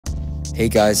Hey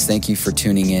guys, thank you for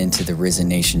tuning in to the Risen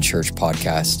Nation Church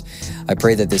podcast. I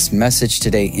pray that this message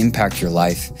today impact your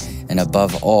life and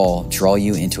above all, draw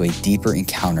you into a deeper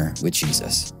encounter with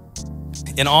Jesus.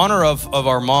 In honor of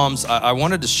our moms, I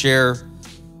wanted to share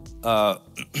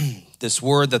this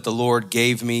word that the Lord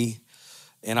gave me,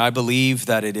 and I believe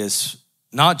that it is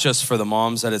not just for the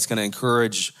moms, that it's going to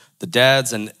encourage the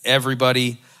dads and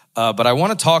everybody, but I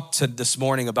want to talk this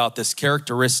morning about this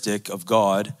characteristic of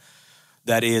God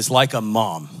that is like a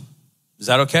mom. Is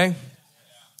that okay?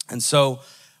 And so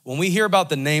when we hear about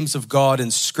the names of God in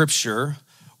Scripture,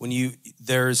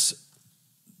 there's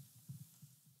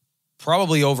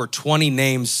probably over 20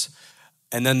 names,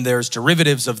 and then there's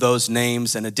derivatives of those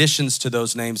names and additions to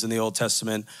those names in the Old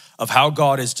Testament of how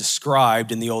God is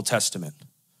described in the Old Testament.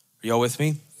 Are y'all with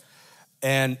me?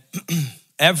 And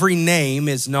every name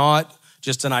is not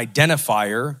just an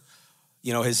identifier.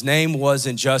 You know, his name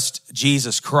wasn't just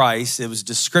Jesus Christ, it was a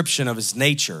description of his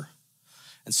nature.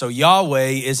 And so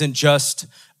Yahweh isn't just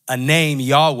a name,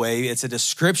 Yahweh, it's a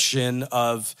description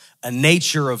of a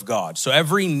nature of God. So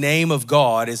every name of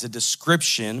God is a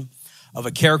description of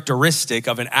a characteristic,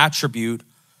 of an attribute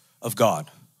of God.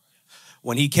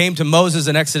 When he came to Moses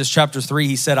in Exodus chapter 3,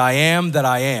 he said, I am that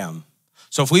I am.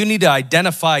 So if we need to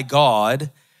identify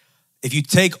God, if you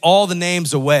take all the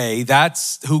names away,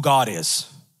 that's who God is.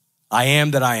 I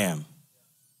am that I am.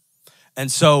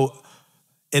 And so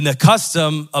in the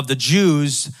custom of the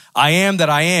Jews, I am that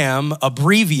I am,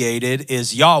 abbreviated,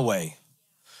 is Yahweh.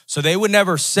 So they would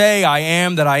never say I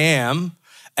am that I am,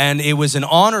 and it was an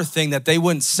honor thing that they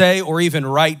wouldn't say or even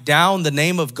write down the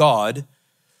name of God,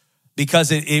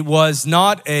 because it was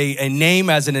not a name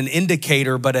as in an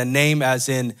indicator, but a name as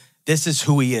in this is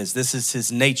who he is, this is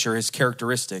his nature, his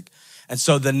characteristic. And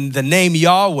so the name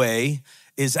Yahweh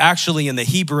is actually in the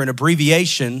Hebrew an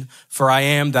abbreviation for I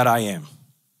am that I am.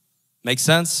 Make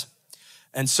sense?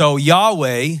 And so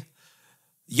Yahweh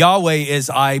is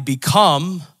I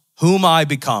become whom I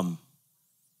become.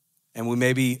 And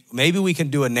maybe we can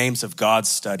do a names of God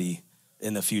study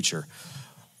in the future.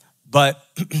 But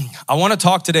I want to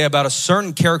talk today about a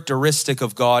certain characteristic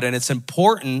of God, and it's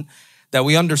important that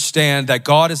we understand that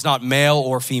God is not male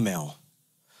or female,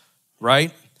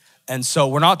 right? And so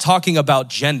we're not talking about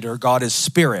gender. God is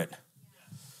spirit.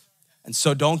 And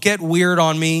so don't get weird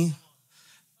on me.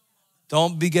 We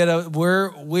don't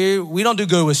do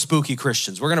good with spooky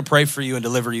Christians. We're going to pray for you and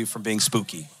deliver you from being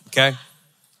spooky, okay?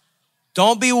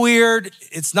 Don't be weird.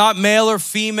 It's not male or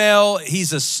female.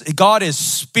 God is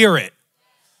spirit.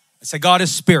 I say God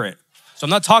is spirit. So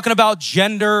I'm not talking about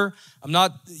gender. I'm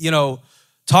not,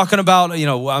 talking about,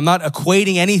 I'm not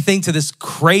equating anything to this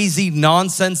crazy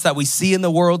nonsense that we see in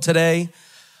the world today.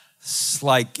 It's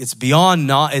like, it's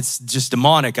it's just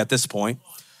demonic at this point.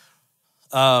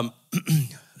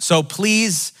 So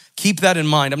please keep that in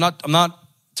mind. I'm not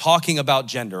talking about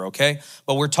gender, okay?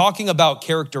 But we're talking about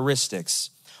characteristics.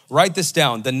 Write this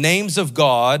down. The names of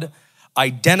God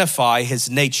identify his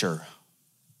nature.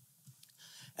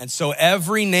 And so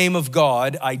every name of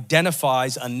God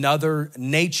identifies another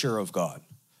nature of God.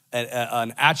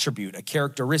 An attribute, a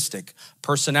characteristic,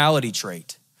 personality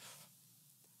trait.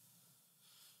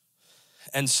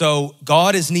 And so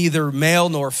God is neither male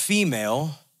nor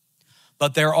female,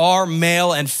 but there are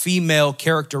male and female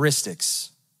characteristics.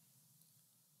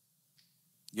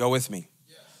 Y'all with me?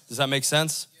 Does that make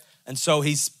sense? And so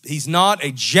he's not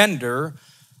a gender,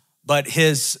 but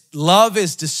his love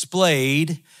is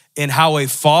displayed in how a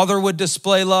father would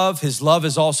display love. His love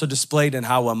is also displayed in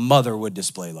how a mother would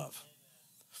display love.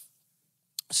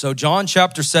 So John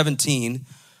chapter 17,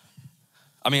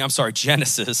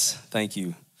 Genesis, thank you.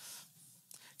 Can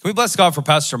we bless God for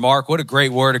Pastor Mark? What a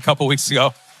great word a couple weeks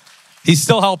ago. He's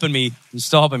still helping me. He's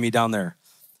still helping me down there.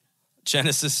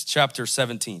 Genesis chapter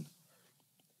 17.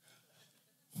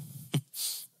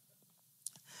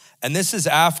 And this is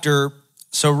after,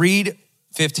 so read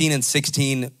 15 and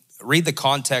 16, read the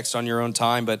context on your own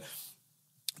time, but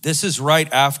this is right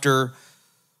after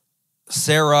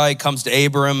Sarai comes to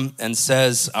Abram and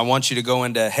says, I want you to go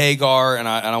into Hagar and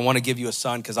I want to give you a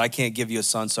son because I can't give you a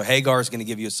son. So Hagar is going to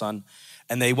give you a son.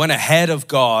 And they went ahead of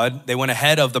God. They went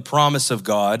ahead of the promise of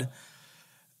God.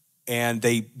 And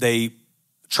they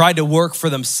tried to work for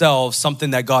themselves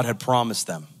something that God had promised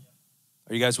them.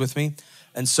 Are you guys with me?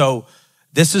 And so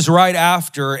this is right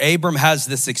after Abram has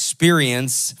this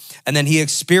experience. And then he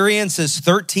experiences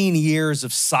 13 years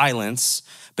of silence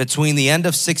between the end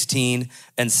of 16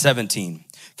 and 17.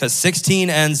 Because 16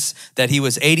 ends that he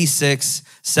was 86,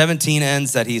 17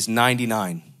 ends that he's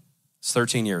 99. It's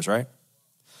 13 years, right?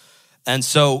 And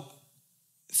so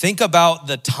think about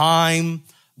the time,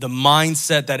 the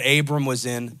mindset that Abram was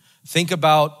in. Think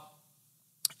about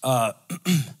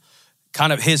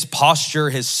kind of his posture,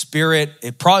 his spirit,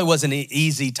 it probably wasn't an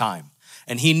easy time.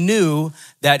 And he knew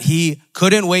that he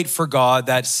couldn't wait for God,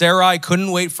 that Sarai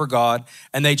couldn't wait for God,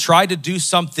 and they tried to do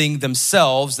something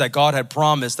themselves that God had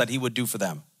promised that he would do for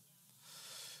them.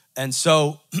 And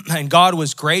so, and God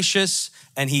was gracious,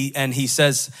 and he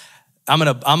says, I'm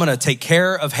gonna take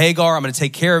care of Hagar, I'm gonna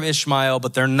take care of Ishmael,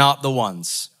 but they're not the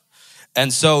ones.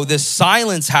 And so this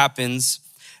silence happens,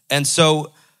 and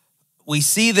so we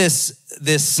see this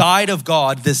side of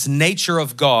God, this nature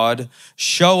of God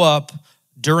show up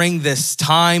during this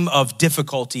time of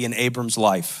difficulty in Abram's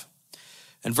life.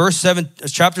 And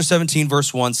chapter 17,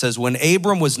 verse 1 says, when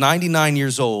Abram was 99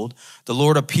 years old, the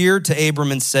Lord appeared to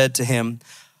Abram and said to him,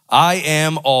 I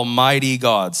am Almighty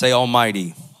God. Say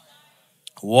Almighty.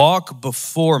 Walk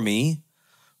before me,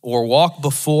 or walk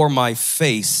before my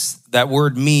face. That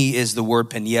word me is the word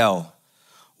Peniel.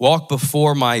 Walk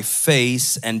before my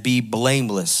face and be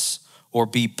blameless, or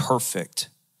be perfect.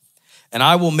 And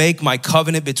I will make my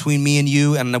covenant between me and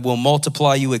you, and I will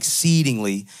multiply you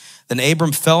exceedingly. Then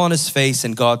Abram fell on his face,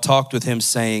 and God talked with him,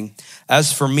 saying,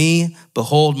 as for me,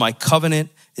 behold, my covenant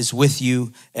is with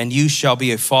you, and you shall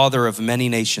be a father of many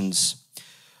nations.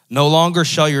 No longer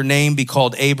shall your name be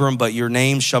called Abram, but your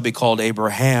name shall be called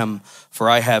Abraham, for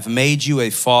I have made you a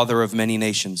father of many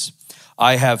nations.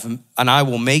 And I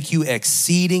will make you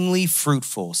exceedingly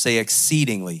fruitful. Say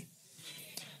exceedingly.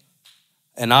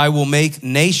 And I will make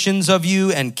nations of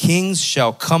you, and kings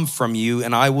shall come from you,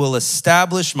 and I will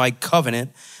establish my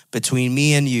covenant between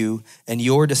me and you and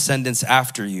your descendants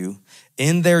after you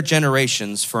in their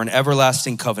generations for an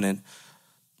everlasting covenant,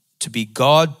 to be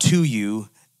God to you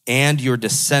and your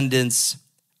descendants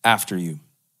after you.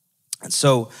 And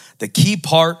so the key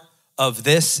part of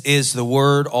this is the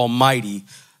word Almighty.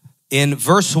 In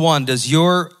verse 1,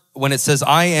 when it says,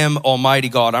 I am Almighty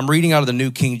God, I'm reading out of the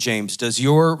New King James. Does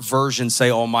your version say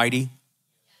Almighty?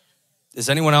 Does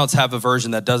anyone else have a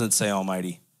version that doesn't say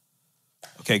Almighty?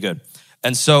 Okay, good.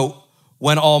 And so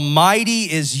when Almighty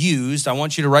is used, I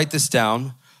want you to write this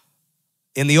down.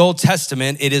 In the Old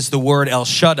Testament, it is the word El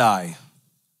Shaddai.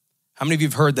 How many of you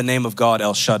have heard the name of God,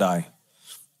 El Shaddai?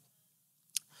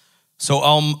 So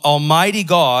Almighty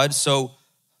God, so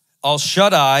El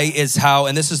Shaddai is how,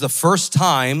 and this is the first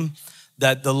time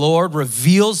that the Lord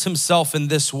reveals himself in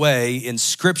this way in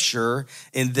scripture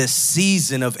in this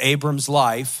season of Abram's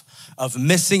life of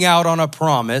missing out on a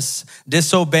promise,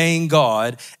 disobeying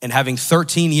God, and having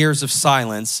 13 years of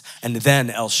silence, and then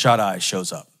El Shaddai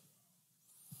shows up.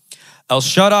 El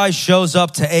Shaddai shows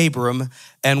up to Abram,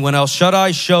 and when El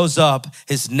Shaddai shows up,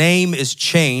 his name is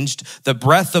changed. The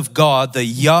breath of God, the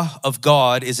Yah of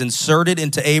God, is inserted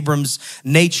into Abram's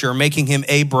nature, making him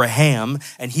Abraham,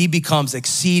 and he becomes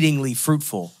exceedingly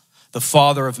fruitful, the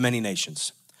father of many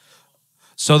nations.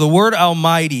 So the word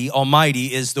Almighty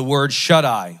is the word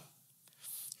Shaddai,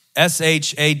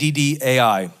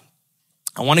 Shaddai.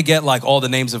 I want to get like all the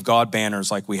names of God banners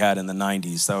like we had in the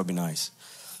 90s. That would be nice.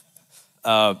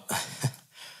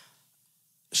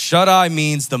 Shaddai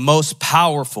means the most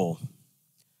powerful.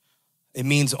 It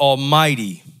means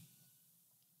almighty.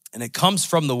 And it comes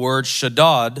from the word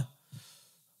shaddad,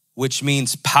 which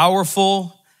means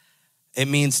powerful. It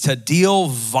means to deal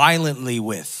violently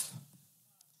with,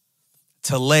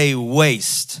 to lay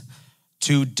waste,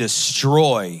 to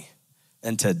destroy,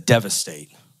 and to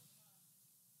devastate.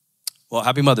 Well,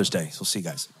 happy Mother's Day. So we'll see you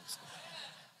guys.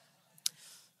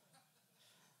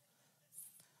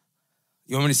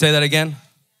 You want me to say that again?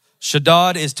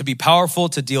 Shaddad is to be powerful,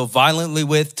 to deal violently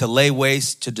with, to lay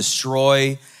waste, to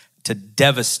destroy, to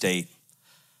devastate.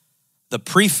 The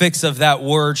prefix of that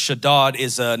word, Shaddad,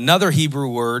 is another Hebrew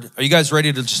word. Are you guys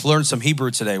ready to just learn some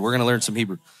Hebrew today? We're going to learn some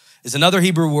Hebrew. It's another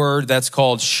Hebrew word that's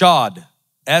called shad,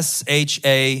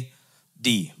 S-H-A-D.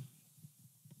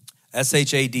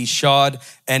 S-H-A-D, shad,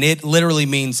 and it literally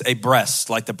means a breast,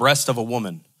 like the breast of a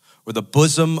woman, or the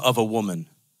bosom of a woman.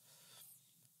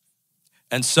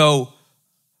 And so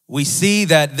we see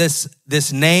that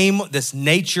this name, this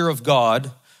nature of God,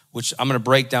 which I'm going to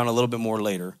break down a little bit more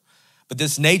later, but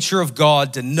this nature of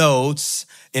God denotes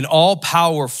an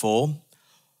all-powerful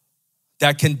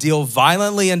that can deal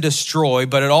violently and destroy,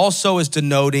 but it also is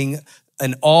denoting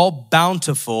an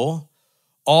all-bountiful,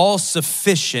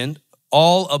 all-sufficient,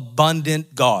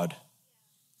 all-abundant God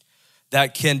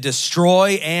that can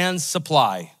destroy and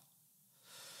supply.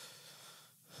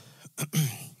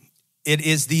 It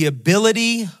is the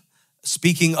ability,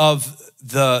 speaking of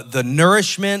the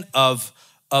nourishment of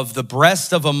the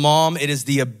breast of a mom, it is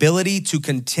the ability to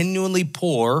continually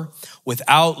pour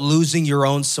without losing your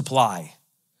own supply.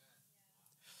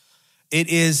 It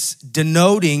is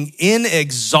denoting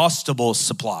inexhaustible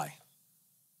supply.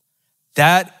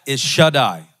 That is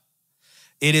Shaddai.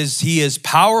 He is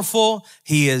powerful.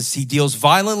 He deals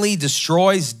violently,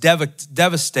 destroys,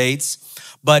 devastates.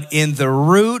 But in the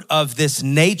root of this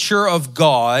nature of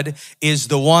God is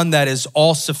the one that is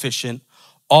all sufficient,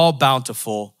 all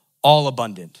bountiful, all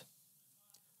abundant.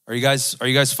 Are you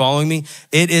guys following me?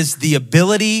 It is the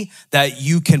ability that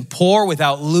you can pour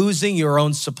without losing your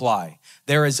own supply.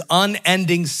 There is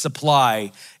unending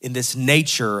supply in this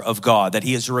nature of God that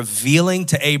he is revealing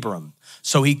to Abram.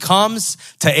 So he comes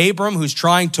to Abram, who's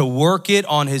trying to work it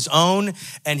on his own,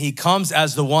 and he comes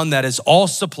as the one that is all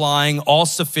supplying, all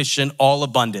sufficient, all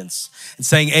abundance. And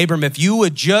saying, Abram, if you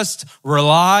would just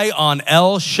rely on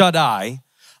El Shaddai,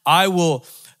 I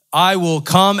will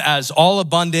come as all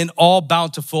abundant, all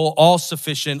bountiful, all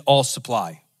sufficient, all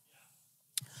supply.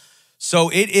 So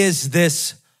it is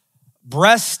this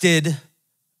breasted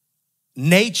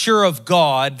nature of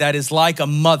God that is like a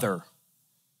mother.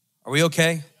 Are we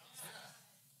okay?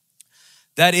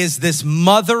 That is this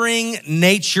mothering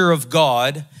nature of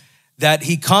God that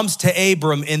he comes to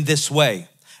Abram in this way.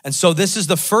 And so this is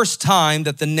the first time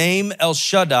that the name El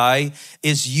Shaddai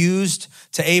is used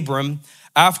to Abram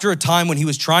after a time when he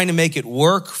was trying to make it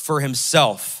work for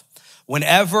himself.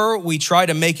 Whenever we try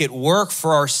to make it work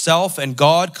for ourselves and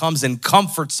God comes and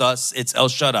comforts us, it's El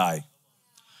Shaddai.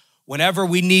 Whenever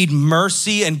we need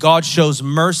mercy and God shows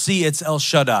mercy, it's El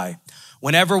Shaddai.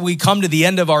 Whenever we come to the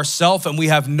end of ourself and we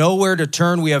have nowhere to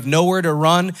turn, we have nowhere to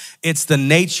run, it's the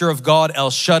nature of God, El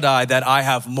Shaddai, that I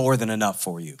have more than enough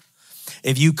for you.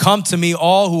 If you come to me,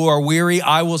 all who are weary,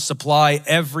 I will supply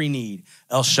every need,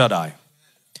 El Shaddai.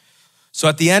 So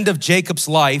at the end of Jacob's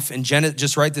life,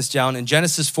 just write this down, in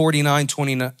Genesis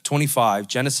 49:25,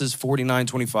 Genesis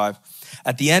 49:25,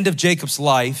 at the end of Jacob's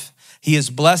life, he is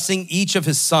blessing each of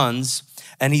his sons,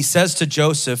 and he says to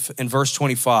Joseph in verse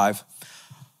 25,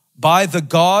 by the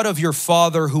God of your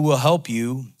father who will help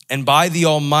you, and by the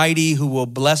Almighty who will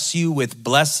bless you with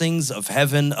blessings of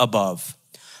heaven above,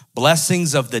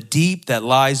 blessings of the deep that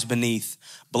lies beneath,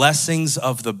 blessings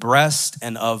of the breast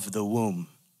and of the womb.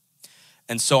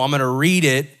 And so I'm going to read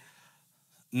it,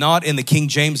 not in the King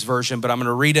James Version, but I'm going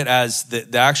to read it as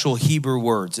the actual Hebrew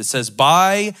words. It says,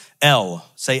 by El,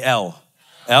 say El.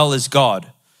 El is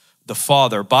God, the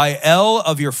Father. By El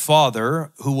of your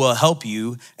father who will help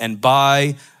you, and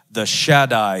by the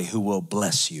Shaddai who will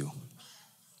bless you.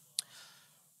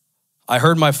 I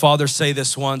heard my father say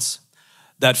this once,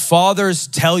 that fathers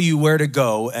tell you where to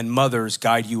go and mothers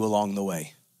guide you along the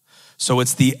way. So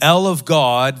it's the El of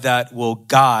God that will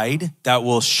guide, that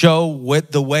will show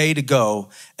what the way to go,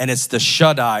 and it's the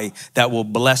Shaddai that will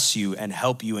bless you and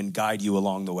help you and guide you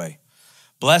along the way.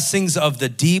 Blessings of the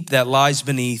deep that lies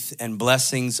beneath and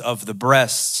blessings of the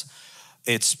breasts.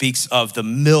 It speaks of the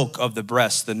milk of the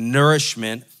breast, the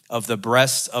nourishment of the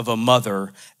breast of a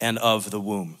mother and of the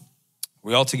womb.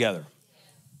 We all together?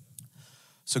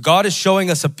 So God is showing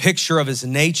us a picture of his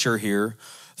nature here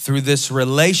through this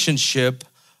relationship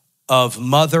of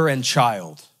mother and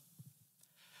child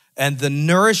and the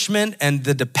nourishment and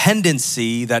the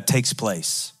dependency that takes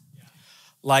place.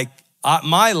 Like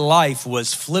my life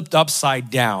was flipped upside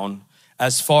down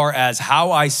as far as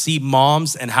how I see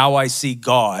moms and how I see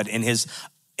God in his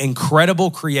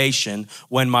incredible creation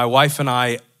when my wife and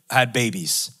I had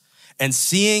babies, and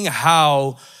seeing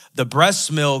how the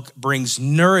breast milk brings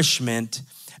nourishment,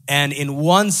 and in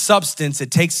one substance,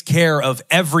 it takes care of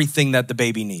everything that the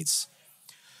baby needs.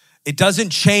 It doesn't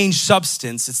change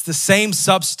substance. It's the same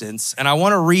substance. And I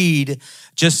want to read,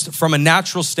 just from a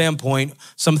natural standpoint,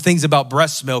 some things about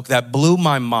breast milk that blew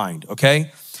my mind,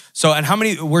 okay? So, and how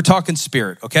many, we're talking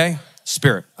spirit, okay?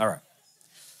 Spirit, all right.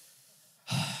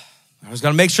 I was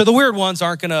gonna make sure the weird ones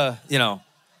aren't gonna,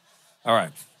 all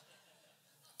right.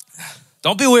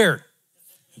 Don't be weird.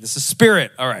 This is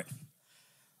spirit, all right.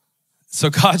 So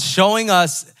God's showing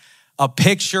us a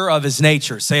picture of his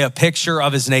nature. Say a picture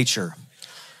of his nature.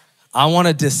 I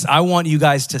want you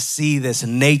guys to see this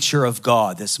nature of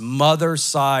God, this mother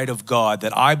side of God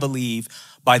that I believe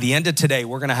by the end of today,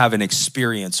 we're gonna have an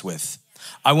experience with.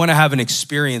 I wanna have an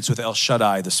experience with El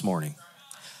Shaddai this morning.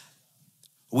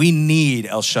 We need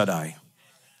El Shaddai.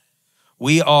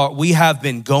 We have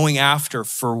been going after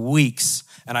for weeks,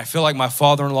 and I feel like my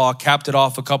father-in-law capped it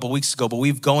off a couple weeks ago, but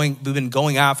we've been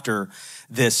going after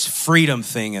this freedom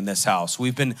thing in this house.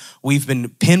 We've been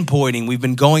pinpointing, we've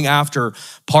been going after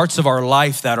parts of our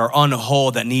life that are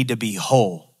unwhole, that need to be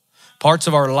whole. Parts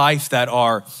of our life that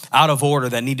are out of order,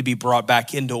 that need to be brought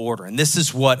back into order. And this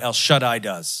is what El Shaddai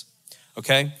does,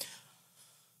 okay?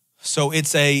 So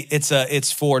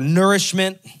it's for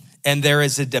nourishment, and there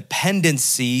is a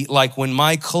dependency. Like when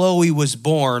my Chloe was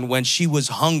born, when she was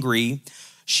hungry,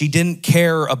 She didn't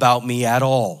care about me at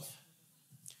all.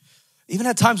 Even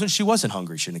at times when she wasn't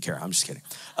hungry, she didn't care. I'm just kidding.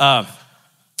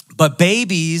 But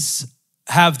babies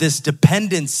have this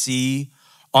dependency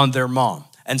on their mom.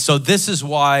 And so this is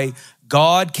why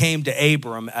God came to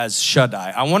Abram as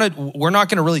Shaddai. We're not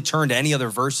gonna really turn to any other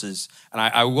verses. And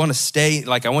I wanna stay,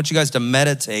 I want you guys to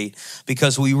meditate,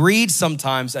 because we read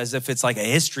sometimes as if it's like a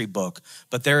history book,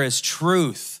 but there is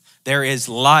truth, there is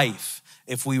life,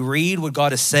 if we read what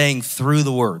God is saying through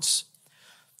the words,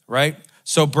 right?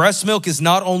 So breast milk is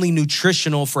not only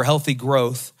nutritional for healthy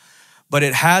growth, but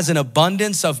it has an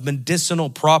abundance of medicinal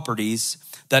properties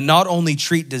that not only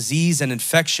treat disease and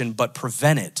infection, but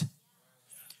prevent it.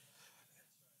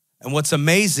 And what's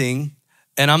amazing,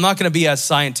 and I'm not gonna be as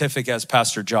scientific as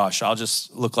Pastor Josh, I'll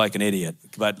just look like an idiot,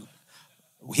 but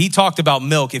he talked about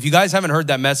milk. If you guys haven't heard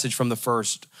that message from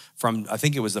I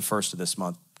think it was the first of this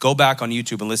month, go back on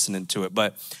YouTube and listen to it.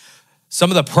 But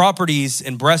some of the properties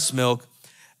in breast milk,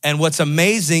 and what's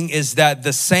amazing is that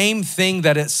the same thing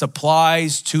that it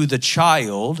supplies to the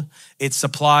child, it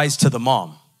supplies to the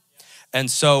mom. And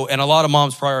so, and a lot of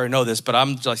moms probably already know this, but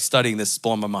I'm just studying this, it's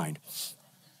blowing my mind.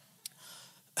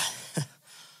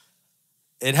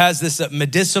 It has this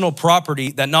medicinal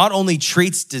property that not only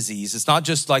treats disease, it's not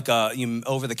just like a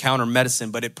over-the-counter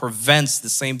medicine, but it prevents the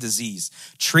same disease,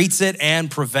 treats it and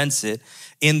prevents it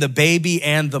in the baby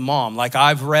and the mom. Like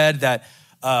I've read that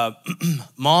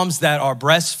moms that are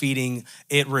breastfeeding,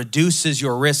 it reduces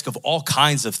your risk of all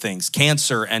kinds of things,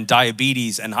 cancer and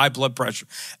diabetes and high blood pressure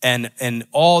and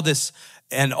all this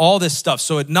stuff.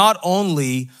 So it not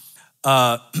only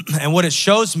and what it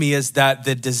shows me is that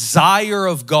the desire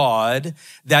of God,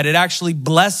 that it actually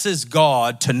blesses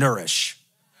God to nourish.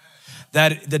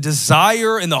 That the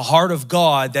desire in the heart of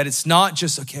God, that it's not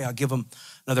just, okay, I'll give them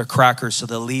another cracker so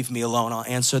they'll leave me alone. I'll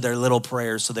answer their little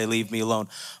prayers so they leave me alone.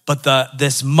 But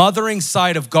this mothering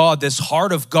side of God, this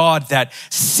heart of God that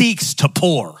seeks to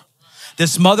pour.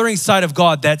 This mothering side of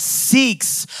God that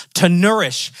seeks to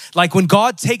nourish. Like when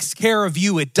God takes care of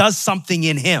you, it does something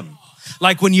in him.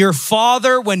 Like when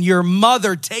your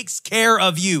mother takes care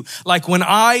of you. Like when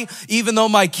even though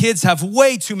my kids have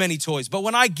way too many toys, but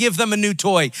when I give them a new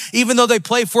toy, even though they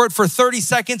play for it for 30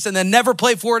 seconds and then never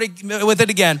play with it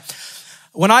again,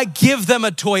 when I give them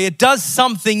a toy, it does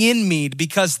something in me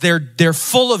because they're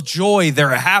full of joy,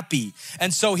 they're happy.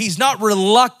 And so he's not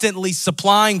reluctantly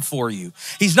supplying for you.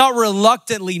 He's not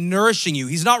reluctantly nourishing you.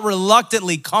 He's not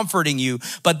reluctantly comforting you,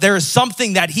 but there is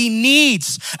something that he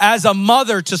needs as a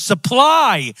mother to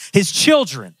supply his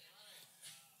children.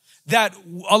 That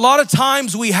a lot of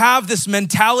times we have this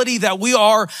mentality that we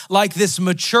are like this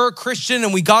mature Christian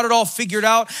and we got it all figured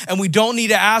out and we don't need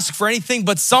to ask for anything.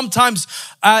 But sometimes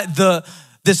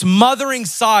this mothering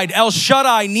side, El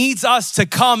Shaddai, needs us to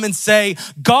come and say,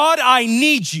 God, I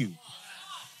need you.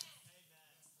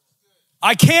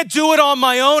 I can't do it on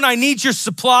my own. I need your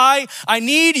supply. I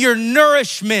need your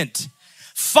nourishment.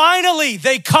 Finally,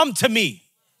 they come to me.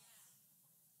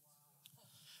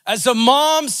 As a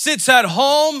mom sits at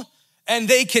home and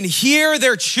they can hear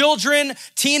their children,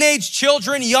 teenage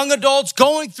children, young adults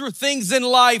going through things in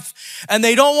life, and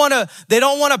they don't want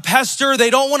to pester, they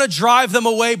don't want to drive them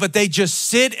away, but they just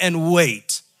sit and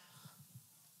wait.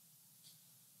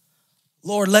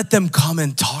 Lord, let them come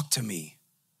and talk to me.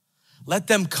 Let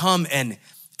them come and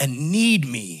need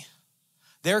me.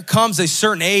 There comes a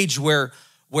certain age where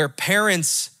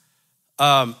parents,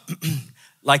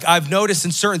 like I've noticed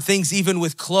in certain things, even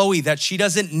with Chloe, that she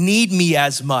doesn't need me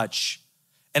as much.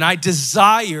 And I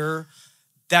desire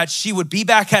that she would be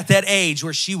back at that age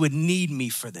where she would need me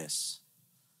for this.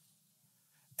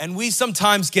 And we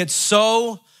sometimes get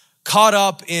so caught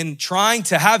up in trying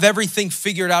to have everything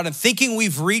figured out and thinking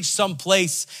we've reached some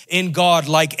place in God,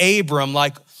 like Abram,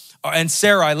 and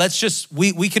Sarai.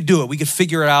 We could do it. We could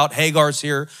figure it out. Hagar's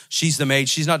here. She's the maid.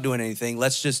 She's not doing anything.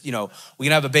 Let's just, we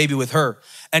can have a baby with her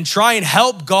and try and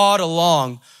help God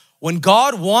along when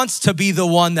God wants to be the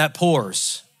one that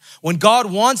pours. When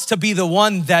God wants to be the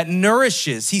one that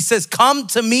nourishes, he says, come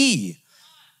to me.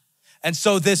 And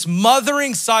so this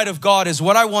mothering side of God is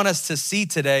what I want us to see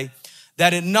today,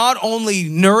 that it not only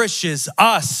nourishes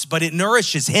us, but it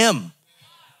nourishes him.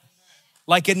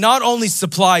 Like it not only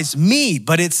supplies me,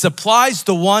 but it supplies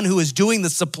the one who is doing the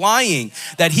supplying,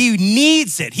 that he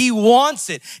needs it, he wants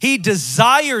it, he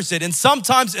desires it. And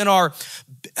sometimes in our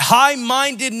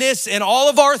high-mindedness and all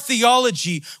of our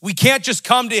theology, we can't just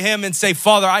come to him and say,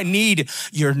 Father, I need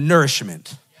your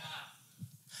nourishment.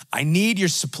 I need your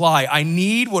supply. I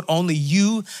need what only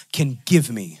you can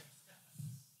give me.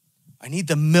 I need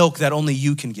the milk that only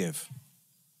you can give.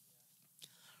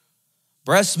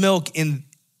 Breast milk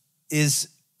is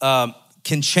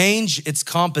can change its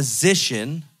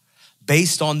composition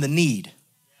based on the need.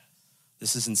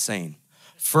 This is insane.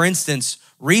 For instance,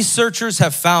 researchers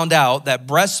have found out that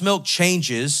breast milk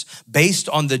changes based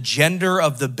on the gender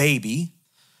of the baby.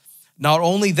 Not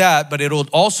only that, but it'll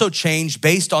also change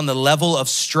based on the level of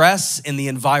stress in the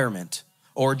environment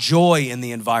or joy in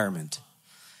the environment.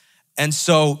 And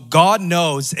so God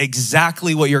knows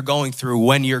exactly what you're going through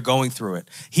when you're going through it.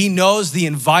 He knows the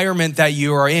environment that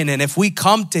you are in. And if we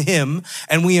come to him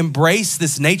and we embrace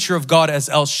this nature of God as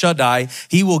El Shaddai,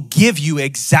 he will give you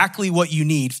exactly what you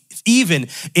need, even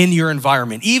in your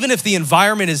environment. Even if the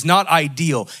environment is not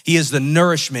ideal, he is the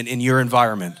nourishment in your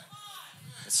environment.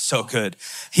 It's so good.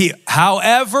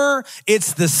 However,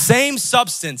 it's the same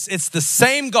substance. It's the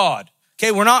same God.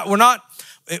 Okay, we're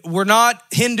not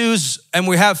Hindus and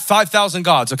we have 5,000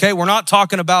 gods, okay? We're not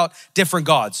talking about different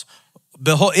gods.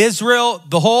 Behold, Israel,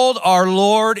 behold, our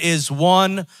Lord is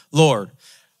one Lord.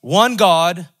 One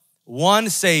God, one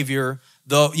Savior.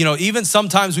 Even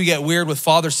sometimes we get weird with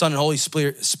Father, Son, and Holy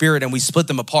Spirit and we split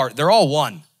them apart. They're all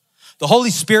one. The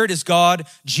Holy Spirit is God.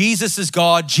 Jesus is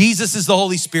God. Jesus is the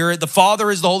Holy Spirit. The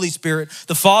Father is the Holy Spirit.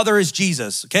 The Father is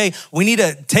Jesus, okay? We need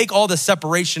to take all the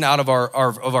separation out of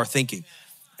our thinking.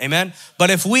 Amen. But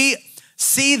if we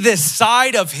see this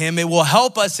side of him, it will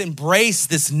help us embrace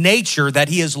this nature that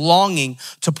he is longing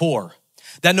to pour.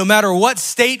 That no matter what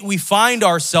state we find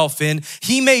ourselves in,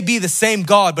 he may be the same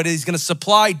God, but he's going to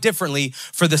supply differently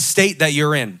for the state that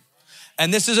you're in.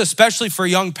 And this is especially for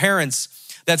young parents,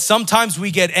 that sometimes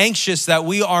we get anxious that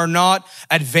we are not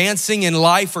advancing in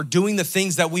life or doing the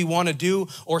things that we want to do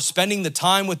or spending the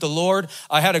time with the Lord.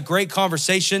 I had a great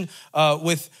conversation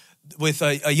with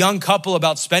a young couple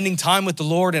about spending time with the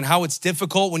Lord and how it's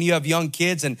difficult when you have young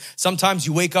kids. And sometimes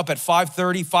you wake up at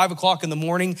 5:30, 5 o'clock in the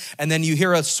morning, and then you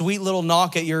hear a sweet little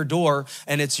knock at your door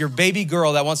and it's your baby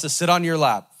girl that wants to sit on your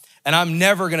lap. And I'm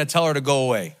never going to tell her to go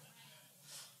away.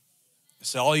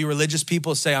 So all you religious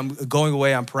people say, I'm going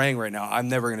away, I'm praying right now. I'm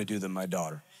never going to do that, my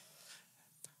daughter.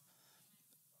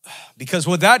 Because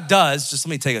what that does, just let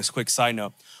me take a quick side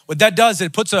note. What that does,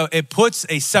 it puts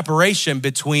a separation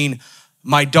between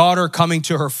my daughter coming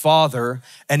to her father,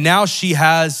 and now she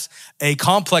has a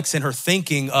complex in her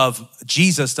thinking of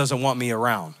Jesus doesn't want me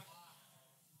around.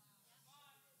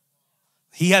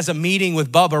 He has a meeting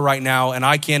with Bubba right now and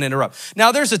I can't interrupt.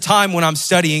 Now there's a time when I'm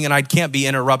studying and I can't be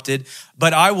interrupted,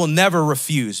 but I will never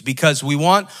refuse because we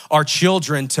want our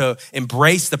children to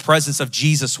embrace the presence of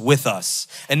Jesus with us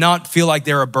and not feel like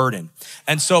they're a burden.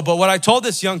 And so, but what I told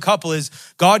this young couple is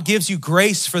God gives you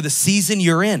grace for the season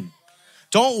you're in.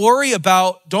 Don't worry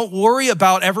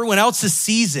about everyone else's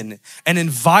season and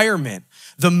environment.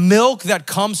 The milk that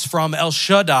comes from El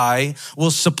Shaddai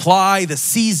will supply the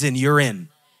season you're in.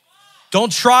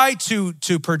 Don't try to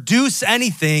produce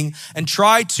anything and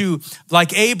try to,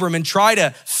 like Abram, and try to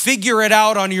figure it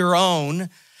out on your own.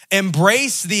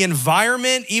 Embrace the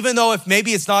environment, even though if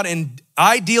maybe it's not an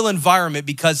ideal environment,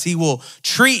 because he will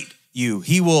treat you.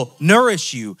 He will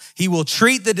nourish you. He will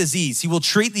treat the disease. He will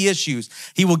treat the issues.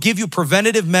 He will give you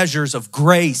preventative measures of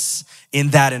grace in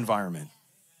that environment.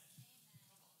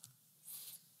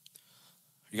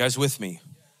 You guys with me?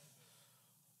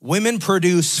 Women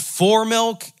produce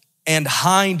foremilk and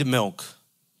hind milk.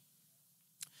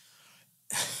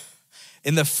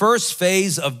 In the first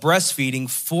phase of breastfeeding,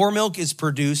 foremilk is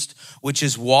produced, which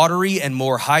is watery and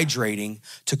more hydrating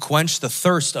to quench the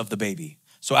thirst of the baby.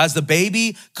 So as the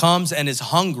baby comes and is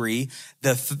hungry,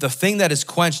 the thing that is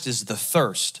quenched is the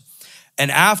thirst. And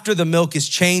after the milk is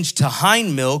changed to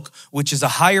hind milk, which is a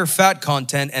higher fat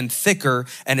content and thicker,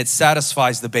 and it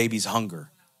satisfies the baby's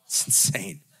hunger. It's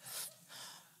insane.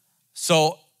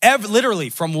 So literally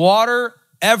from water,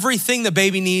 everything the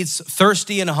baby needs,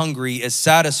 thirsty and hungry, is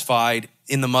satisfied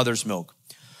in the mother's milk.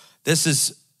 This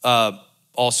is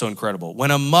also incredible.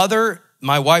 When a mother,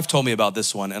 my wife told me about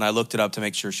this one and I looked it up to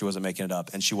make sure she wasn't making it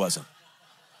up, and she wasn't.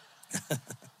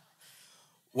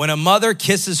 When a mother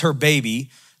kisses her baby,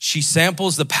 she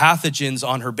samples the pathogens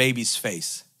on her baby's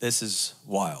face. This is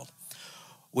wild.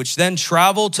 Which then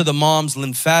travel to the mom's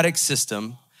lymphatic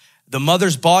system. The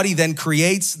mother's body then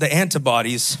creates the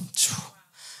antibodies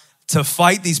to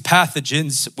fight these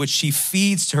pathogens, which she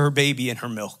feeds to her baby in her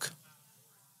milk.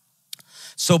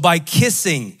 So by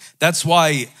kissing, that's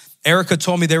why Erica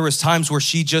told me there was times where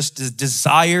she just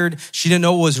desired, she didn't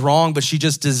know what was wrong, but she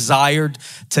just desired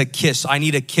to kiss. I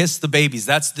need to kiss the babies.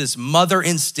 That's this mother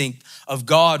instinct of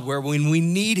God where when we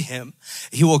need him,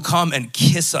 he will come and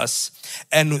kiss us.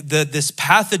 And this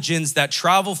pathogens that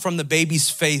travel from the baby's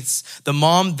face, the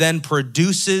mom then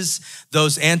produces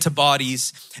those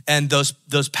antibodies, and those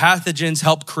pathogens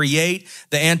help create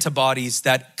the antibodies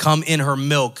that come in her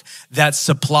milk that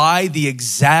supply the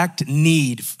exact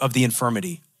need of the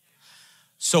infirmity.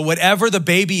 So whatever the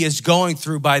baby is going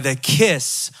through, by the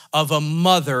kiss of a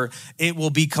mother, it will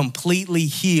be completely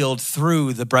healed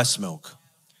through the breast milk.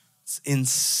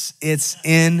 It's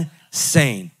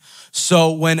insane.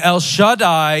 So when El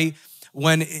Shaddai,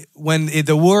 when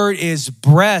the word is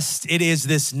breast, it is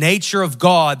this nature of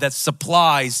God that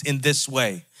supplies in this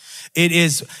way.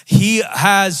 He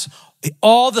has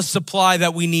all the supply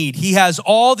that we need. He has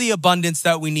all the abundance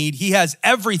that we need. He has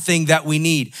everything that we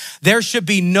need. There should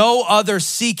be no other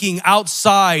seeking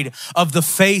outside of the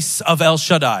face of El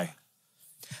Shaddai.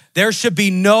 There should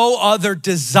be no other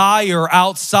desire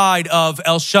outside of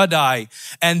El Shaddai.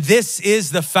 And this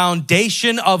is the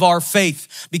foundation of our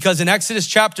faith. Because in Exodus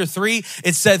chapter 3,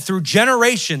 it said through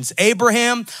generations,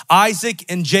 Abraham, Isaac,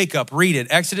 and Jacob. Read it.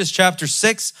 Exodus chapter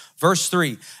 6, verse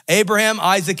 3. Abraham,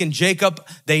 Isaac, and Jacob,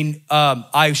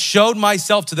 I showed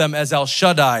myself to them as El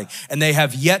Shaddai, and they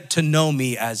have yet to know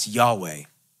me as Yahweh,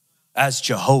 as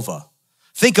Jehovah.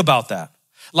 Think about that.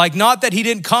 Like, not that he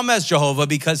didn't come as Jehovah,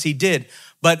 because he did.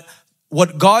 But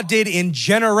what God did in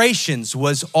generations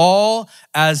was all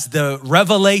as the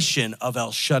revelation of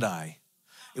El Shaddai.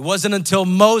 It wasn't until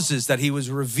Moses that he was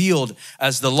revealed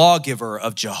as the lawgiver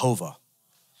of Jehovah.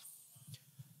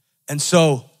 And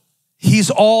so he's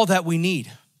all that we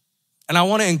need. And I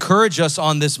want to encourage us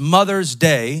on this Mother's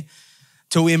Day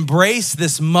to embrace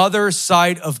this mother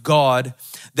side of God,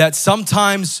 that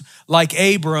sometimes, like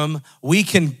Abram, we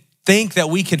can think that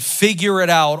we can figure it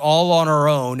out all on our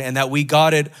own, and that we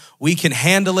got it, we can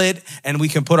handle it, and we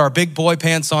can put our big boy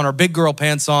pants on, our big girl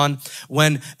pants on,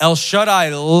 when El Shaddai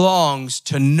longs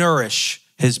to nourish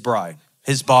his bride,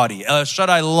 his body. El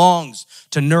Shaddai longs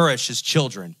to nourish his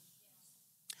children.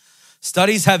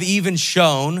 Studies have even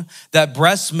shown that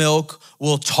breast milk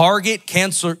will target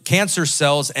cancer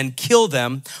cells and kill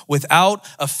them without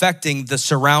affecting the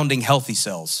surrounding healthy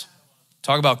cells.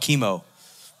 Talk about chemo.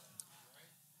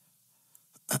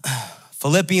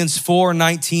 Philippians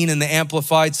 4:19 in the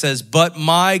Amplified says, but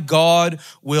my God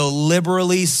will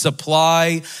liberally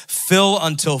supply, fill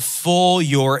until full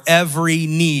your every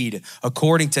need,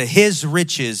 according to his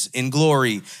riches in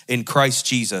glory in Christ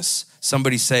Jesus.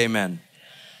 Somebody say amen.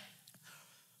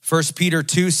 1 Peter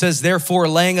 2 says, therefore,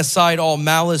 laying aside all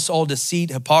malice, all deceit,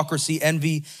 hypocrisy,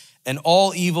 envy, and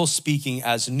all evil speaking,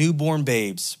 as newborn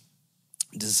babes,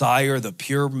 desire the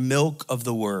pure milk of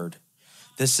the word.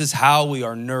 This is how we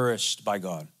are nourished by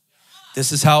God.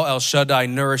 This is how El Shaddai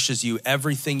nourishes you.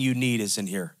 Everything you need is in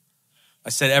here. I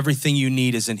said everything you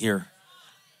need is in here.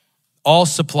 All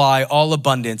supply, all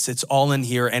abundance, it's all in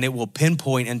here, and it will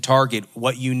pinpoint and target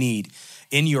what you need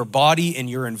in your body, in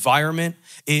your environment.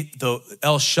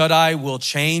 El Shaddai will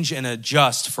change and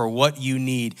adjust for what you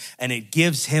need, and it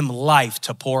gives him life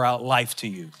to pour out life to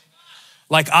you.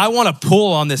 Like, I want to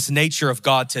pull on this nature of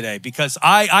God today, because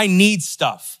I need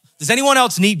stuff. Does anyone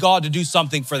else need God to do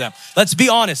something for them? Let's be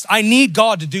honest. I need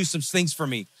God to do some things for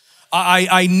me.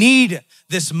 I need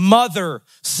this mother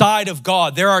side of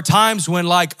God. There are times when,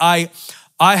 like, I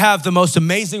have the most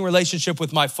amazing relationship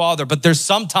with my father, but there's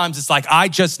sometimes it's like, I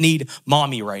just need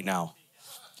mommy right now.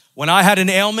 When I had an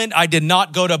ailment, I did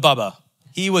not go to Bubba.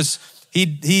 He was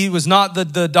not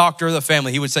the doctor of the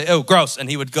family. He would say, oh, gross. And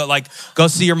he would go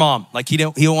see your mom. Like, he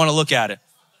don't want to look at it.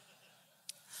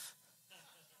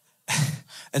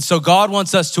 And so God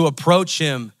wants us to approach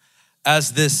him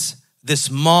as this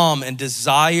mom and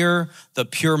desire the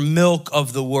pure milk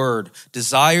of the word.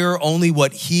 Desire only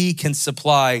what he can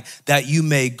supply, that you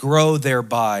may grow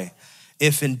thereby,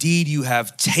 if indeed you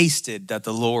have tasted that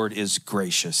the Lord is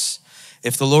gracious.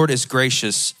 If the Lord is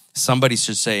gracious, somebody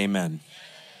should say amen.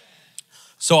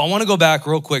 So I want to go back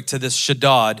real quick to this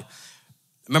Shaddai.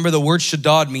 Remember, the word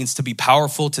Shaddai means to be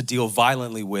powerful, to deal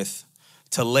violently with,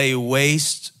 to lay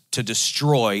waste, to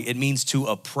destroy. It means to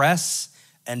oppress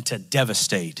and to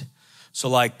devastate. So,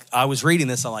 like, I was reading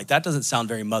this, I'm like, that doesn't sound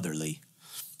very motherly,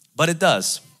 but it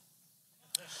does.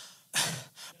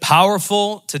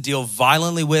 Powerful, to deal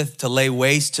violently with, to lay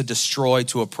waste, to destroy,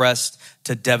 to oppress,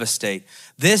 to devastate.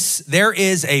 There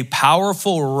is a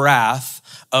powerful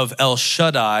wrath of El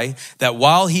Shaddai, that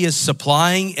while he is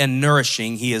supplying and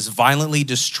nourishing, he is violently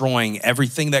destroying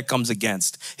everything that comes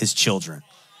against his children.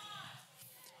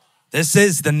 This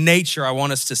is the nature I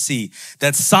want us to see,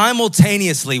 that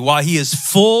simultaneously, while he is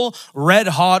full red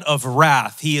hot of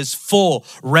wrath, he is full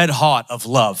red hot of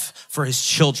love for his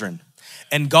children.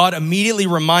 And God immediately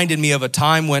reminded me of a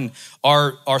time when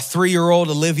our 3-year-old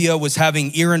Olivia was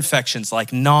having ear infections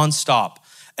like nonstop.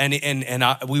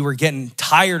 We were getting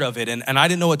tired of it, and I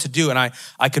didn't know what to do. And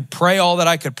I could pray all that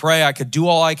I could pray. I could do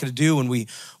all I could do. And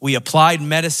we applied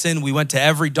medicine. We went to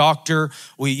every doctor.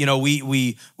 We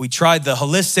tried the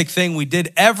holistic thing. We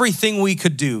did everything we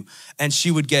could do. And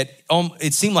she would get,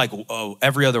 it seemed like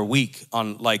every other week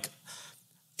on like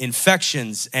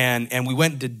infections, and we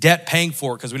went into debt paying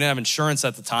for it because we didn't have insurance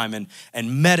at the time,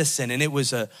 and medicine, and it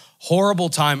was a horrible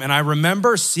time. And I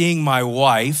remember seeing my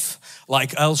wife,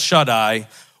 like El Shaddai,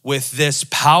 with this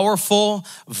powerful,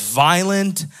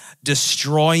 violent,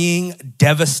 destroying,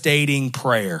 devastating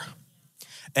prayer.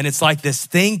 And it's like this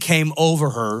thing came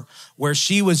over her where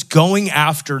she was going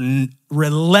after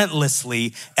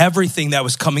relentlessly everything that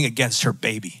was coming against her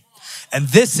baby. And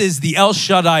this is the El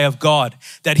Shaddai of God,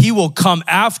 that he will come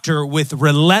after with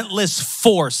relentless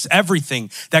force everything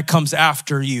that comes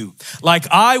after you. Like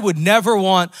I would never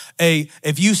want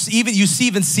if you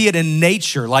even see it in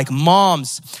nature, like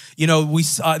moms,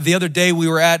 the other day we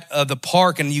were at the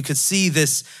park and you could see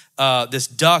this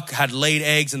duck had laid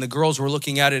eggs and the girls were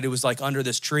looking at it. It was like under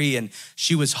this tree and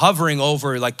she was hovering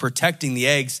over, like protecting the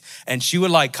eggs. And she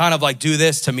would like kind of like do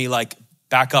this to me, like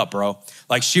back up, bro.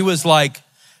 Like she was like,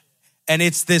 and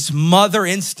it's this mother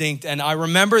instinct. And I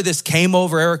remember this came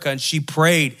over Erica and she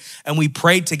prayed and we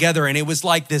prayed together. And it was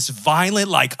like this violent,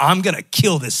 like, I'm going to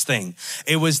kill this thing.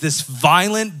 It was this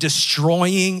violent,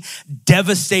 destroying,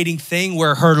 devastating thing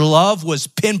where her love was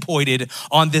pinpointed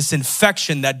on this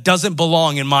infection that doesn't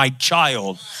belong in my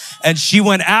child. And she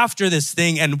went after this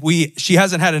thing and she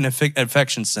hasn't had an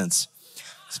infection since.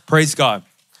 Praise God.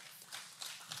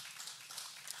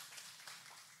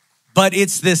 But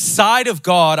it's this side of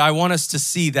God I want us to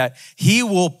see, that he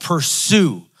will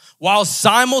pursue while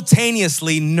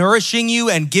simultaneously nourishing you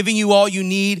and giving you all you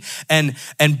need and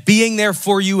being there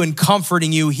for you and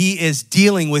comforting you. He is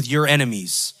dealing with your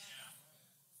enemies.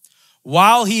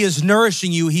 While he is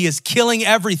nourishing you, he is killing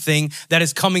everything that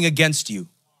is coming against you.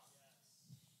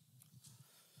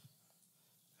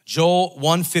 Joel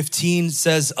 1:15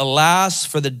 says, alas,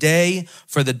 for the day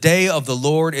of the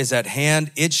Lord is at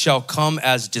hand. It shall come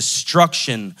as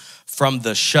destruction from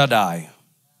the Shaddai.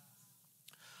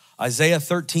 Isaiah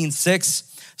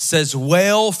 13:6 says,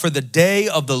 wail, for the day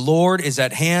of the Lord is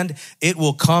at hand. It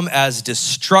will come as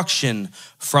destruction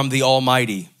from the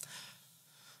Almighty,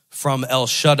 from El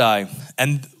Shaddai.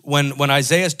 And when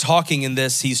Isaiah is talking in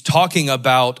this, he's talking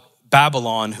about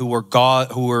Babylon, who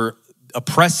were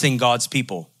oppressing God's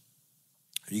people.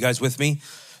 Are you guys with me?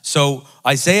 So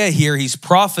Isaiah here, he's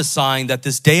prophesying that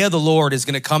this day of the Lord is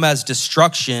going to come as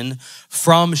destruction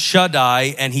from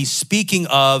Shaddai, and he's speaking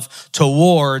of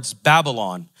towards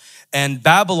Babylon. And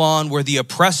Babylon were the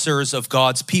oppressors of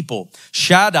God's people.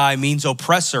 Shaddai means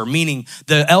oppressor, meaning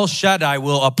the El Shaddai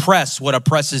will oppress what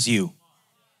oppresses you.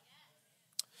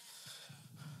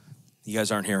 You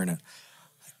guys aren't hearing it.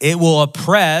 He will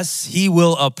oppress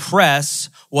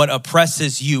what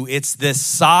oppresses you. It's this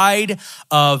side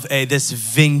of this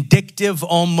vindictive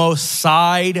almost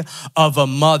side of a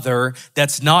mother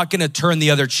that's not gonna turn the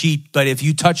other cheek, but if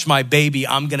you touch my baby,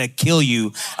 I'm gonna kill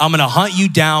you. I'm gonna hunt you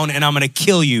down and I'm gonna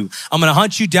kill you. I'm gonna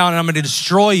hunt you down and I'm gonna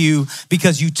destroy you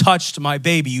because you touched my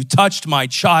baby, you touched my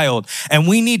child. And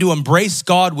we need to embrace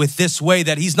God with this way,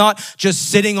 that he's not just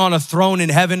sitting on a throne in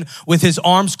heaven with his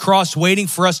arms crossed waiting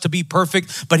for us to be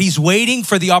perfect, but he's waiting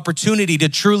for the opportunity to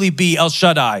truly be El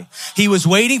Shaddai. He was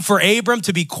waiting for Abram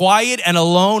to be quiet and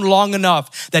alone long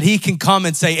enough that he can come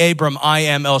and say, Abram, I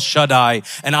am El Shaddai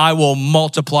and I will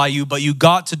multiply you, but you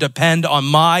got to depend on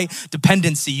my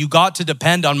dependency. You got to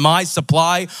depend on my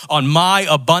supply, on my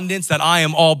abundance, that I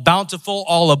am all bountiful,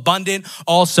 all abundant,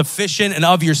 all sufficient, and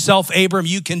of yourself, Abram,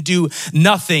 you can do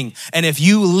nothing. And if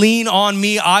you lean on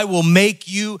me, I will make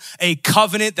you a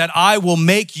covenant that I will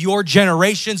make your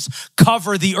generations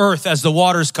cover the earth as the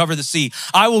waters cover the sea.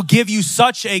 I will give you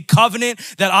such a covenant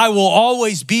that I will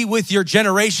always be with your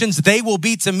generations. They will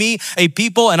be to me a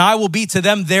people and I will be to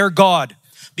them their God,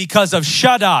 because of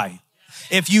Shaddai.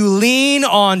 If you lean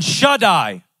on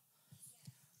Shaddai,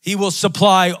 he will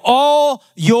supply all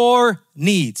your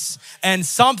needs. And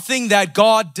something that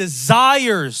God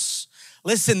desires.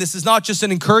 Listen, this is not just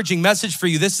an encouraging message for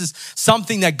you. This is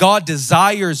something that God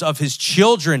desires of his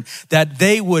children, that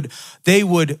they would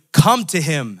come to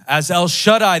him as El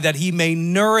Shaddai, that he may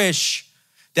nourish,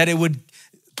 that it would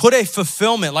put a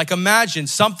fulfillment. Like imagine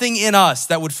something in us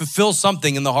that would fulfill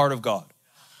something in the heart of God.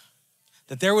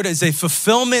 That there is a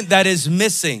fulfillment that is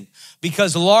missing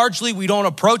because largely we don't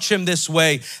approach him this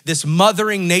way, this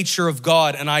mothering nature of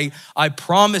God. And I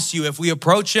promise you, if we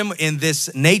approach him in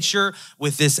this nature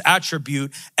with this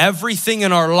attribute, everything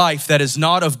in our life that is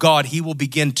not of God, he will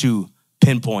begin to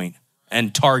pinpoint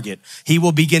and target. He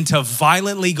will begin to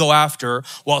violently go after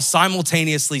while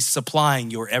simultaneously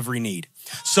supplying your every need.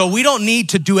 So we don't need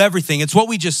to do everything. It's what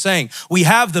we just sang. We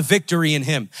have the victory in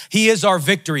him. He is our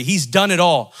victory. He's done it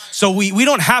all. So we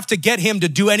don't have to get him to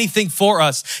do anything for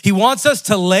us. He wants us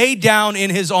to lay down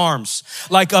in his arms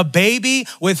like a baby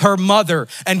with her mother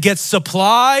and get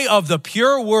supply of the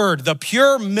pure word, the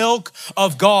pure milk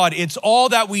of God. It's all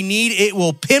that we need. It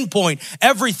will pinpoint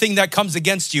everything that comes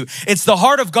against you. It's the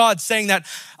heart of God saying that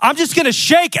I'm just going to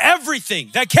shake everything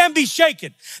that can be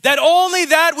shaken, that only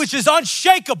that which is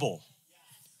unshakable,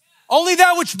 only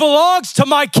that which belongs to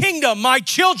my kingdom, my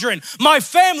children, my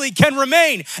family can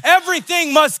remain.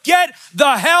 Everything must get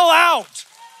the hell out.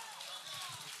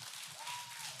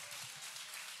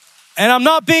 And I'm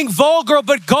not being vulgar,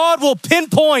 but God will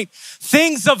pinpoint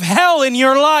things of hell in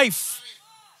your life.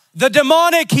 The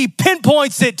demonic, he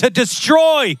pinpoints it to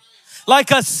destroy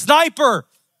like a sniper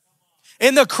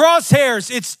in the crosshairs.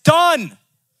 It's done.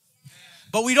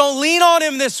 But we don't lean on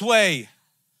him this way.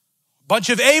 Bunch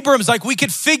of Abrams, like we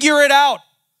could figure it out.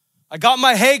 I got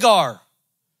my Hagar.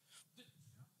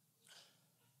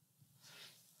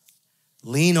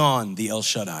 Lean on the El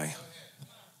Shaddai.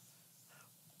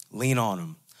 Lean on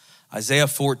him. Isaiah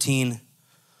 14,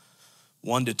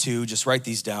 1-2, just write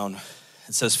these down.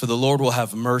 It says, for the Lord will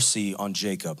have mercy on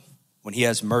Jacob. When he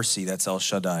has mercy, that's El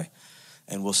Shaddai,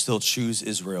 and will still choose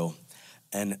Israel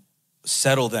and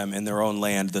settle them in their own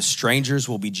land. The strangers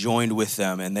will be joined with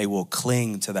them and they will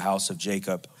cling to the house of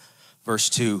Jacob. Verse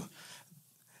 2,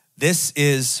 this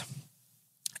is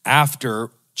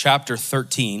after chapter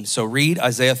 13. So read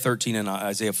Isaiah 13 and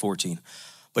Isaiah 14.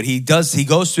 But he goes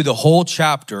through the whole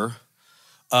chapter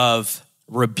of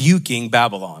rebuking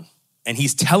Babylon. And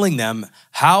he's telling them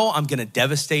how I'm going to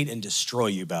devastate and destroy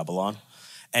you, Babylon.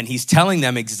 And he's telling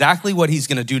them exactly what he's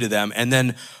going to do to them. And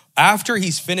then after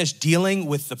he's finished dealing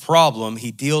with the problem, he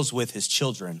deals with his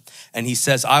children. And he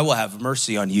says, I will have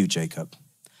mercy on you, Jacob,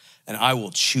 and I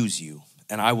will choose you,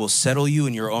 and I will settle you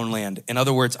in your own land. In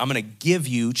other words, I'm going to give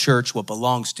you, church, what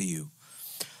belongs to you.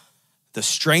 The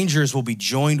strangers will be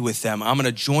joined with them. I'm going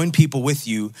to join people with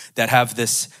you that have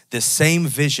this same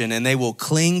vision, and they will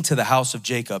cling to the house of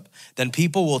Jacob. Then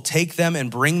people will take them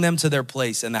and bring them to their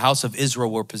place, and the house of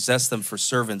Israel will possess them for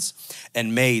servants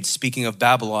and maids, speaking of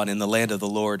Babylon in the land of the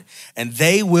Lord. And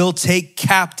they will take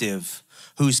captive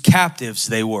whose captives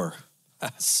they were.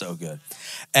 That's so good.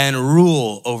 And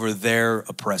rule over their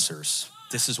oppressors.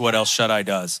 This is what El Shaddai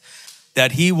does.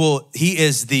 That he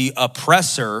is the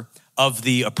oppressor of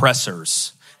the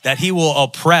oppressors, that he will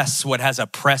oppress what has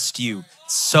oppressed you.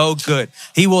 So good.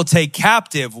 He will take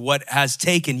captive what has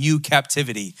taken you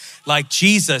captivity. Like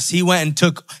Jesus, he went and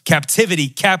took captivity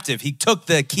captive. He took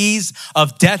the keys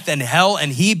of death and hell,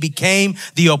 and he became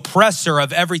the oppressor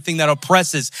of everything that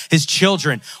oppresses his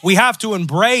children. We have to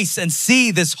embrace and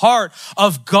see this heart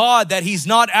of God, that he's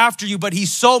not after you, but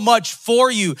he's so much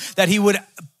for you that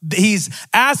he's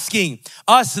asking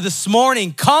us this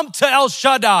morning, come to El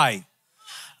Shaddai.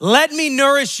 Let me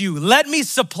nourish you. Let me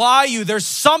supply you. There's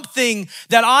something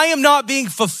that I am not being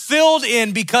fulfilled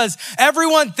in because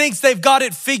everyone thinks they've got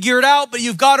it figured out, but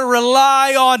you've got to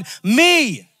rely on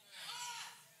me.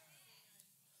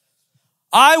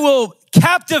 I will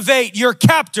captivate your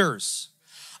captors.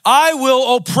 I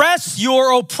will oppress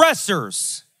your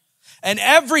oppressors. And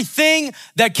everything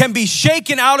that can be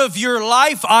shaken out of your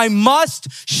life, I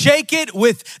must shake it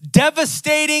with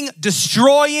devastating,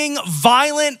 destroying,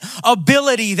 violent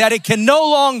ability that it can no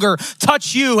longer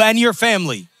touch you and your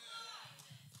family.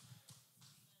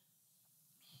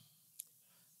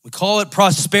 We call it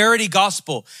prosperity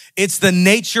gospel. It's the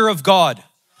nature of God.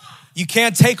 You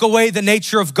can't take away the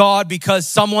nature of God because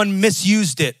someone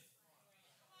misused it.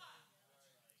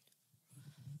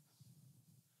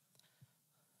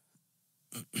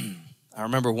 I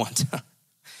remember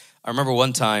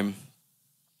one time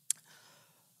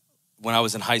when I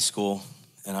was in high school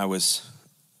and I was,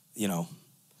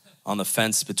 on the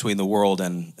fence between the world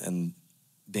and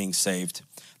being saved.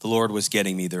 The Lord was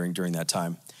getting me during that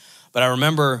time. But I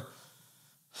remember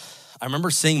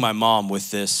seeing my mom with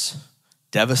this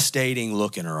devastating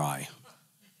look in her eye.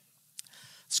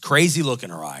 This crazy look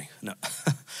in her eye. No.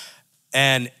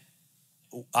 And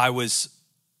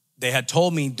they had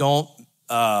told me,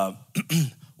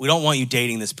 we don't want you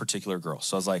dating this particular girl.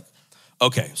 So I was like,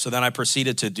 okay. So then I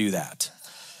proceeded to do that.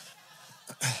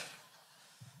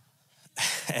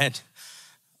 And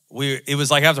it was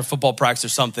like after football practice or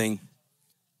something,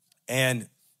 and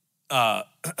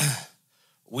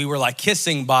we were like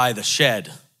kissing by the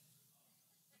shed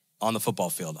on the football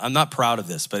field. I'm not proud of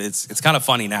this, but it's kind of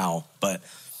funny now.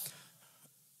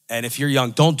 And if you're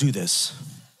young, don't do this.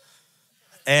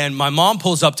 And my mom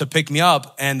pulls up to pick me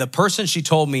up, and the person she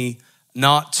told me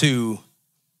not to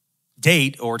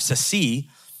date or to see,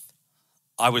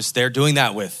 I was there doing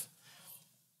that with.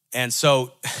 And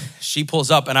so she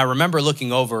pulls up, and I remember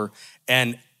looking over,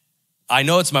 and I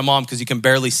know it's my mom because you can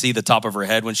barely see the top of her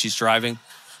head when she's driving.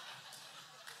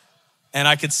 And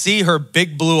I could see her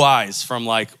big blue eyes from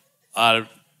like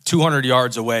 200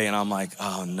 yards away, and I'm like,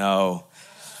 oh no.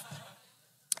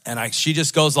 And she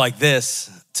just goes like this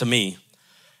to me.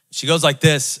 She goes like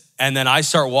this, and then I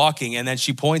start walking, and then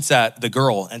she points at the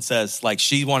girl and says, like,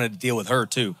 she wanted to deal with her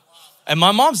too. And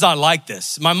my mom's not like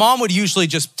this. My mom would usually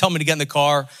just tell me to get in the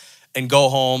car and go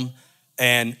home.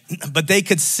 But they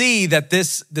could see that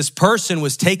this person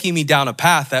was taking me down a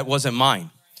path that wasn't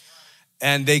mine.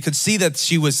 And they could see that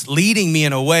she was leading me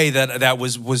in a way that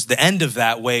was the end of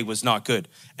that way was not good.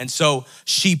 And so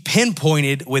she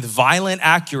pinpointed with violent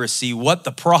accuracy what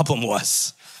the problem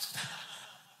was.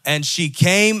 And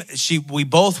we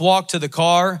both walked to the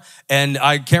car, and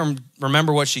I can't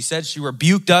remember what she said. She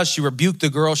rebuked us. She rebuked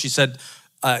the girl. She said,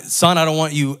 son, I don't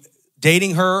want you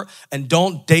dating her, and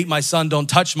don't date my son. Don't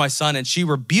touch my son. And she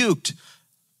rebuked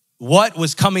what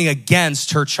was coming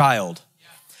against her child.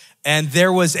 And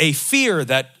there was a fear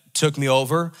that took me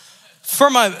over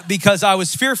because I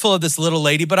was fearful of this little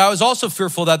lady, but I was also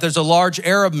fearful that there's a large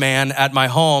Arab man at my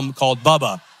home called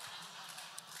Bubba.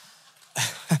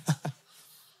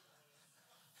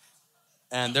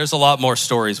 And there's a lot more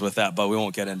stories with that, but we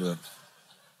won't get into it.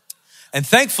 And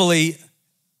thankfully,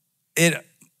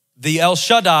 the El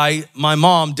Shaddai, my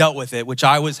mom dealt with it, which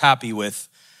I was happy with,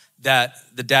 that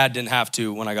the dad didn't have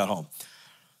to when I got home.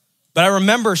 But I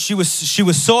remember she was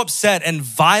so upset and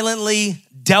violently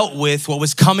dealt with what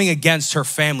was coming against her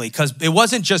family, because it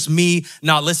wasn't just me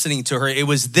not listening to her. It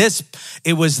was this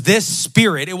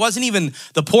spirit. It wasn't even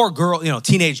the poor girl,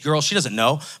 teenage girl. She doesn't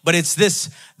know, but it's this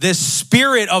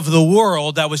spirit of the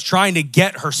world that was trying to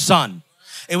get her son.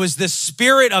 It was this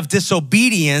spirit of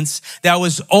disobedience that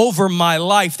was over my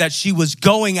life that she was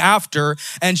going after,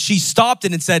 and she stopped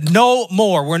it and said, no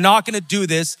more. We're not going to do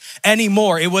this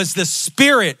anymore. It was the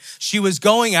spirit she was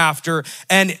going after,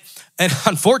 and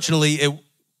unfortunately, it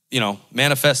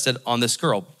manifested on this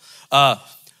girl.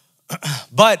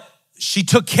 But she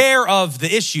took care of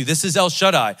the issue. This is El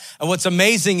Shaddai. And what's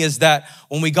amazing is that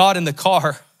when we got in the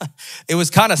car, it was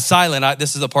kind of silent.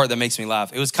 This is the part that makes me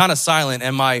laugh. It was kind of silent,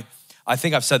 and I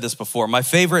think I've said this before. My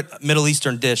favorite Middle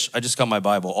Eastern dish, I just got my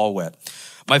Bible all wet.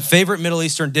 My favorite Middle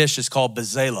Eastern dish is called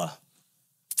bazela.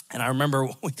 And I remember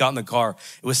when we got in the car,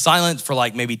 it was silent for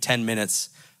like maybe 10 minutes.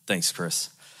 Thanks, Chris.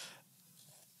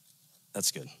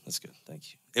 That's good.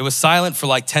 Thank you. It was silent for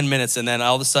like 10 minutes, and then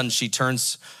all of a sudden she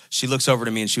looks over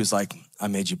to me and she was like, I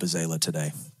made you bazela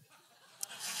today.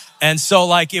 And so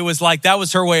like, it was like, that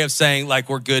was her way of saying like,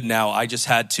 we're good now. I just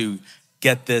had to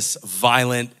get this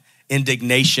violent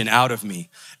indignation out of me.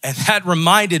 And that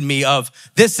reminded me of,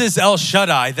 this is El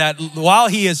Shaddai, that while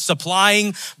he is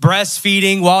supplying,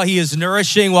 breastfeeding, while he is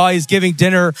nourishing, while he's giving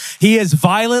dinner, he is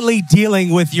violently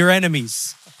dealing with your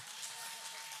enemies.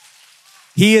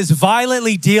 He is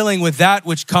violently dealing with that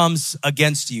which comes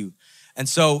against you. And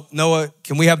so, Noah,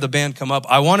 can we have the band come up?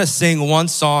 I want to sing one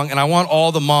song, and I want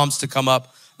all the moms to come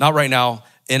up, not right now,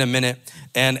 in a minute.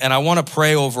 And I want to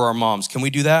pray over our moms. Can we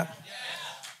do that?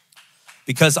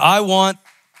 Because I want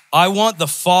the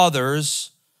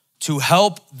fathers to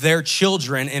help their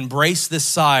children embrace this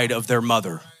side of their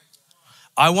mother.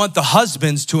 I want the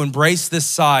husbands to embrace this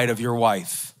side of your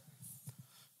wife.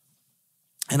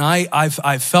 And I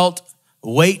felt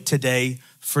weight today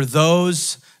for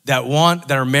those that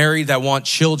are married, that want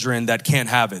children that can't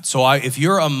have it. So if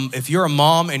you're a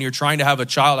mom and you're trying to have a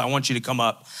child, I want you to come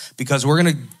up, because we're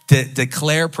going to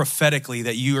declare prophetically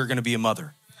that you are going to be a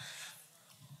mother.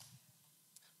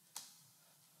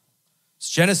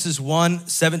 Genesis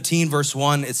 1:17, verse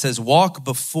 1, it says, walk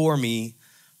before me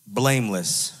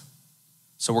blameless.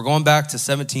 So we're going back to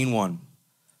 17:1.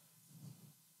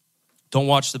 Don't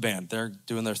watch the band. They're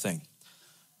doing their thing.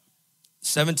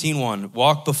 17:1,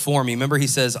 walk before me. Remember, he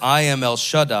says, I am El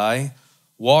Shaddai.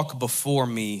 Walk before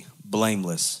me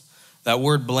blameless. That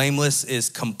word blameless is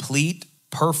complete,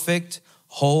 perfect,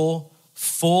 whole,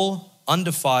 full,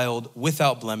 undefiled,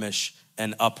 without blemish,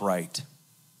 and upright.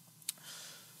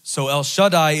 So El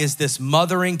Shaddai is this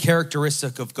mothering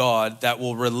characteristic of God that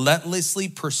will relentlessly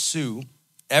pursue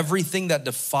everything that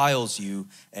defiles you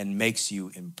and makes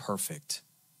you imperfect.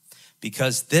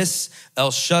 because this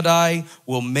El Shaddai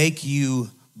will make you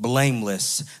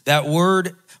blameless. That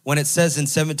word, when it says in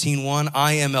 17:1,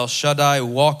 I am El Shaddai,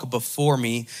 walk before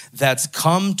me, that's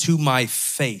come to my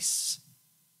face.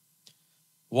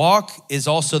 Walk is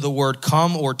also the word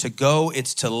come or to go.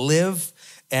 It's to live,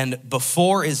 and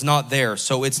before is not there.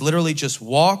 So it's literally just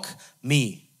walk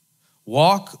me.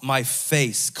 Walk my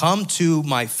face, come to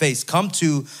my face, come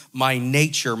to my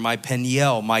nature, my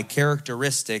peniel, my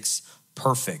characteristics,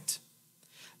 perfect.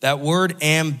 That word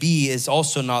am be is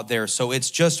also not there. So it's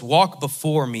just walk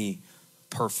before me,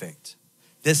 perfect.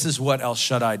 This is what El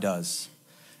Shaddai does.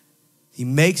 He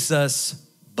makes us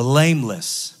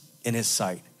blameless in his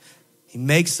sight. He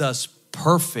makes us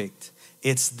perfect.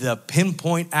 It's the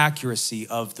pinpoint accuracy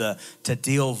of the to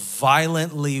deal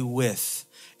violently with.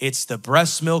 It's the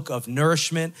breast milk of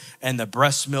nourishment and the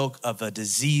breast milk of a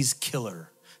disease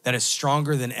killer that is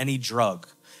stronger than any drug.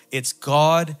 It's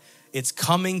God, it's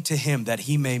coming to him that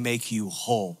he may make you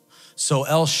whole. So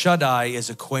El Shaddai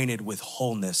is acquainted with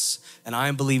wholeness, and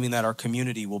I'm believing that our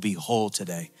community will be whole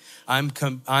today. I'm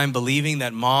believing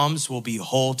that moms will be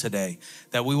whole today,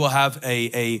 that we will have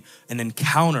an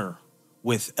encounter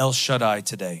with El Shaddai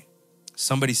today.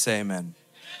 Somebody say amen.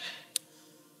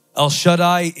 El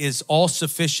Shaddai is all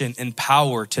sufficient in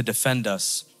power to defend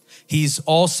us. He's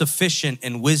all sufficient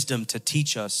in wisdom to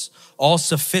teach us, all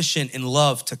sufficient in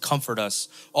love to comfort us,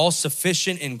 all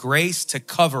sufficient in grace to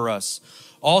cover us,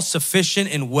 all sufficient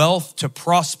in wealth to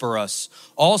prosper us,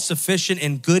 all sufficient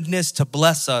in goodness to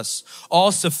bless us,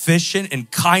 all sufficient in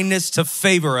kindness to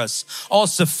favor us, all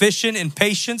sufficient in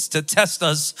patience to test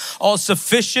us, all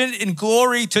sufficient in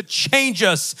glory to change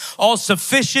us, all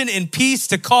sufficient in peace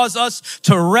to cause us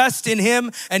to rest in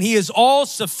him, and he is all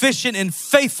sufficient in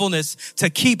faithfulness to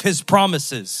keep his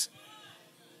promises.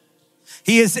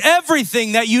 He is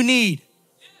everything that you need. You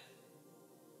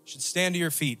should stand to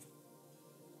your feet.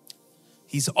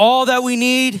 He's all that we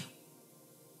need.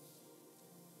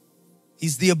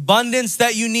 He's the abundance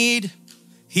that you need.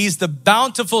 He's the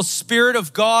bountiful Spirit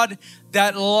of God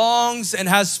that longs and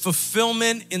has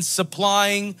fulfillment in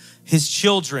supplying his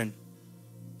children.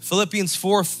 Philippians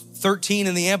 4:13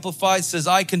 in the Amplified says,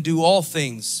 I can do all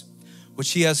things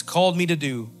which he has called me to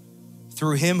do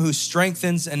through him who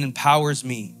strengthens and empowers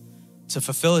me to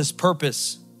fulfill his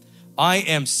purpose. I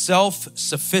am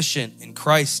self-sufficient in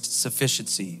Christ's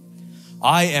sufficiency.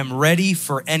 I am ready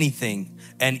for anything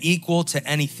and equal to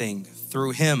anything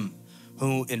through him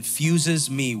who infuses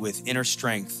me with inner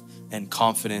strength and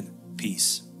confident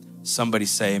peace. Somebody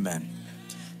say amen.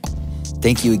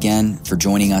 Thank you again for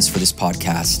joining us for this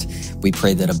podcast. We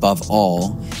pray that above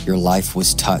all, your life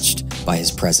was touched by his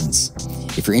presence.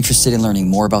 If you're interested in learning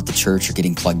more about the church or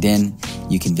getting plugged in,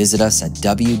 you can visit us at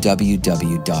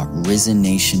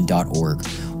www.risennation.org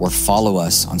or follow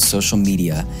us on social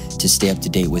media to stay up to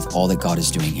date with all that God is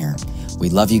doing here. We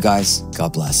love you guys.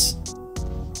 God bless.